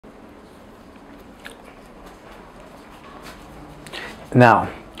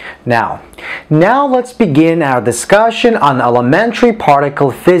Now let's begin our discussion on elementary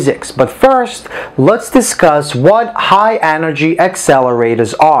particle physics. But first, let's discuss what high-energy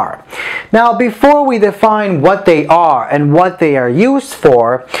accelerators are. Now, before we define what they are and what they are used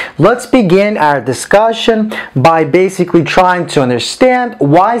for, let's begin our discussion by basically trying to understand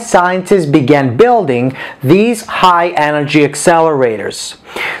why scientists began building these high-energy accelerators.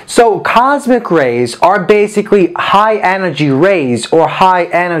 So, cosmic rays are basically high-energy rays or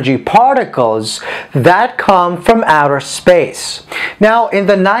high-energy particles that come from outer space. Now, in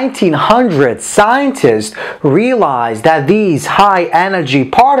the 1900s, scientists realized that these high-energy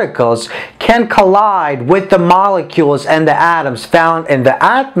particles can collide with the molecules and the atoms found in the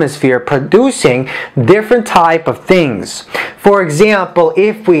atmosphere, producing different type of things. For example,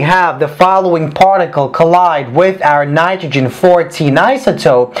 if we have the following particle collide with our nitrogen-14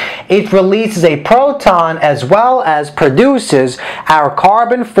 isotope, it releases a proton as well as produces our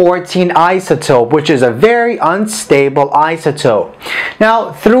carbon-14 isotope, which is a very unstable isotope.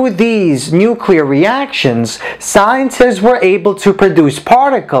 Now, through these nuclear reactions, scientists were able to produce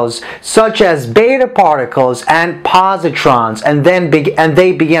particles such as beta particles and positrons, and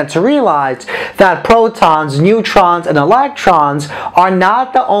they began to realize that protons, neutrons, and electrons are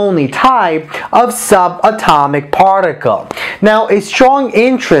not the only type of subatomic particle. Now, a strong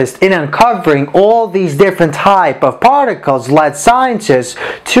interest in uncovering all these different type of particles led scientists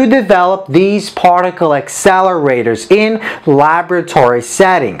to develop these particle accelerators in laboratory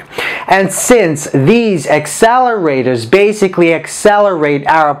setting. And since these accelerators basically accelerate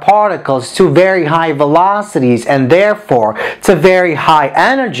our particles to very high velocities and therefore to very high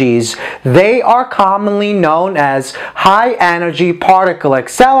energies, they are commonly known as high energy particle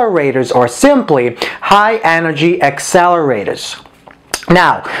accelerators, or simply high energy accelerators.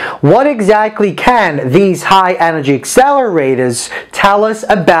 Now, what exactly can these high-energy accelerators tell us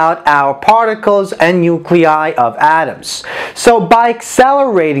about our particles and nuclei of atoms? So, by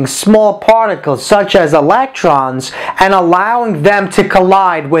accelerating small particles such as electrons and allowing them to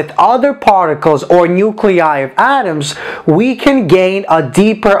collide with other particles or nuclei of atoms, we can gain a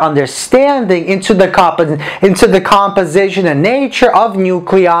deeper understanding into the composition and nature of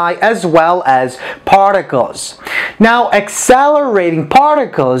nuclei as well as particles. Now, accelerating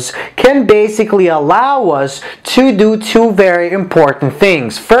particles can basically allow us to do two very important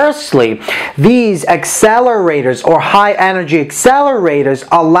things. Firstly, these accelerators or high energy accelerators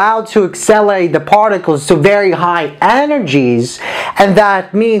allow to accelerate the particles to very high energies, and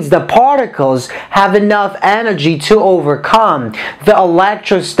that means the particles have enough energy to overcome the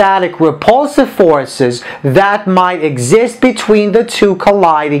electrostatic repulsive forces that might exist between the two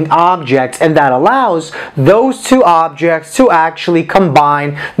colliding objects, and that allows those two objects to actually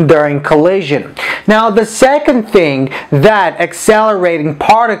combine during collision. Now, the second thing that accelerating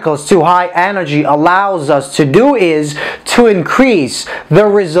particles to high energy allows us to do is to increase the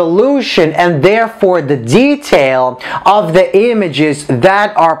resolution and therefore the detail of the images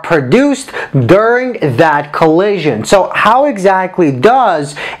that are produced during that collision. So how exactly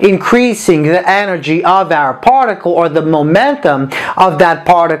does increasing the energy of our particle or the momentum of that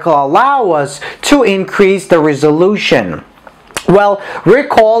particle allow us to increase the resolution? Well,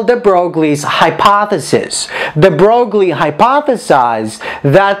 recall de Broglie's hypothesis. De Broglie hypothesized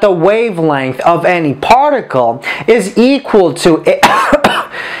that the wavelength of any particle is equal to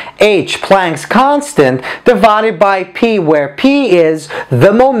h, Planck's constant, divided by p, where p is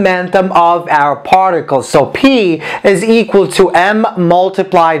the momentum of our particle. So p is equal to m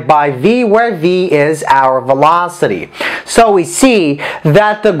multiplied by v, where v is our velocity. So we see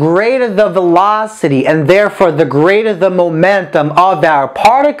that the greater the velocity and therefore the greater the momentum of our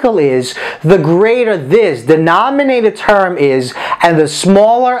particle is, the greater this denominator term is, and the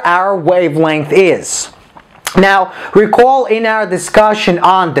smaller our wavelength is. Now, recall in our discussion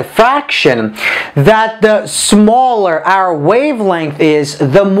on diffraction that the smaller our wavelength is,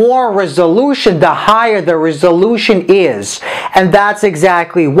 the more resolution, the higher the resolution is. And that's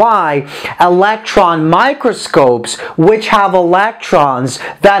exactly why electron microscopes, which have electrons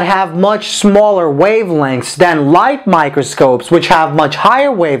that have much smaller wavelengths than light microscopes, which have much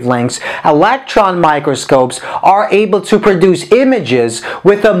higher wavelengths, electron microscopes are able to produce images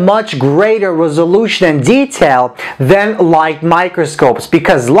with a much greater resolution and detail than light microscopes,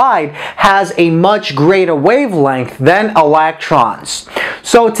 because light has a much greater wavelength than electrons.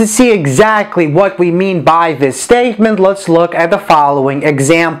 So to see exactly what we mean by this statement, let's look at the following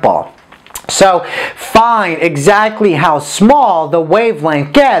example. So find exactly how small the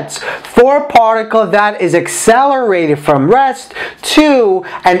wavelength gets for a particle that is accelerated from rest to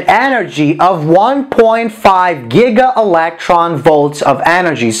an energy of 1.5 giga-electron volts of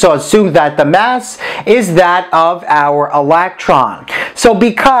energy. So assume that the mass is that of our electron. So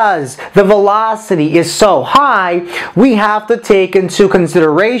because the velocity is so high, we have to take into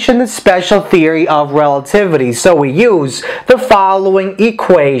consideration the special theory of relativity. So we use the following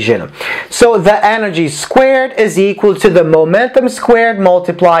equation. So the energy squared is equal to the momentum squared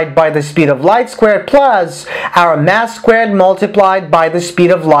multiplied by the speed of light squared plus our mass squared multiplied by the speed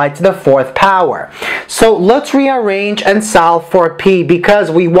of light to the fourth power. So let's rearrange and solve for P,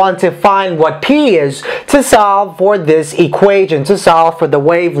 because we want to find what P is to solve for this equation, to solve for the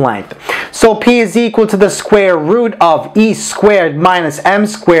wavelength. So P is equal to the square root of E squared minus M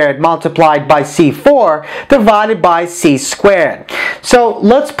squared multiplied by C4 divided by C squared. So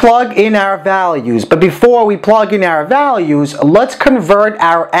let's plug in our values. But before we plug in our values, let's convert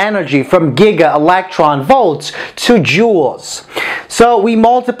our energy from giga-electron volts to joules. So we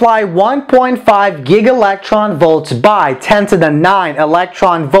multiply 1.5 giga-electron volts by 10 to the 9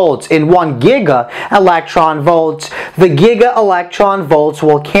 electron volts in 1 giga-electron volts. The giga-electron volts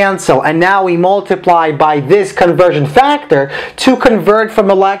will cancel, and now we multiply by this conversion factor to convert from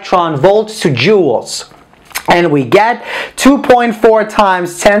electron volts to joules. And we get 2.4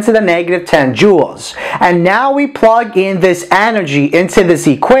 times 10 to the negative 10 joules. And now we plug in this energy into this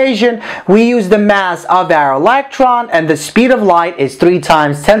equation. We use the mass of our electron, and the speed of light is 3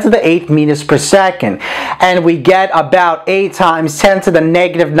 times 10 to the 8 meters per second. And we get about 8 times 10 to the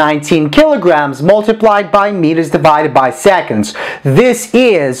negative 19 kilograms multiplied by meters divided by seconds. This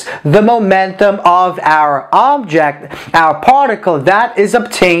is the momentum of our object, our particle, that is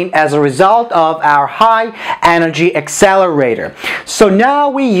obtained as a result of our high energy accelerator. So now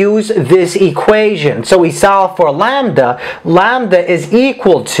we use this equation. So we solve for lambda. Lambda is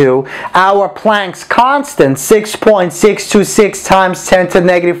equal to our Planck's constant, 6.626 times 10 to the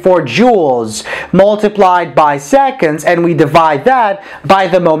negative 4 joules multiplied by seconds, and we divide that by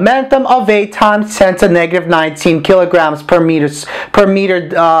the momentum of 8 times 10 to the negative 19 kilograms per meter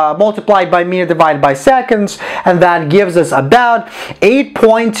multiplied by meter divided by seconds, and that gives us about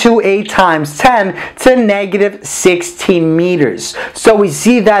 8.28 times 10 to negative 16 meters. So we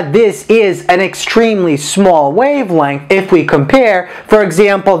see that this is an extremely small wavelength if we compare, for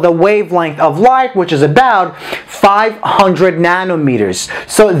example, the wavelength of light, which is about 500 nanometers.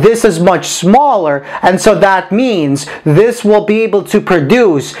 So this is much smaller, and so that means this will be able to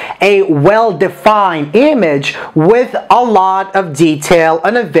produce a well-defined image with a lot of detail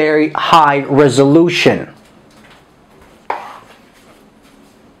and a very high resolution.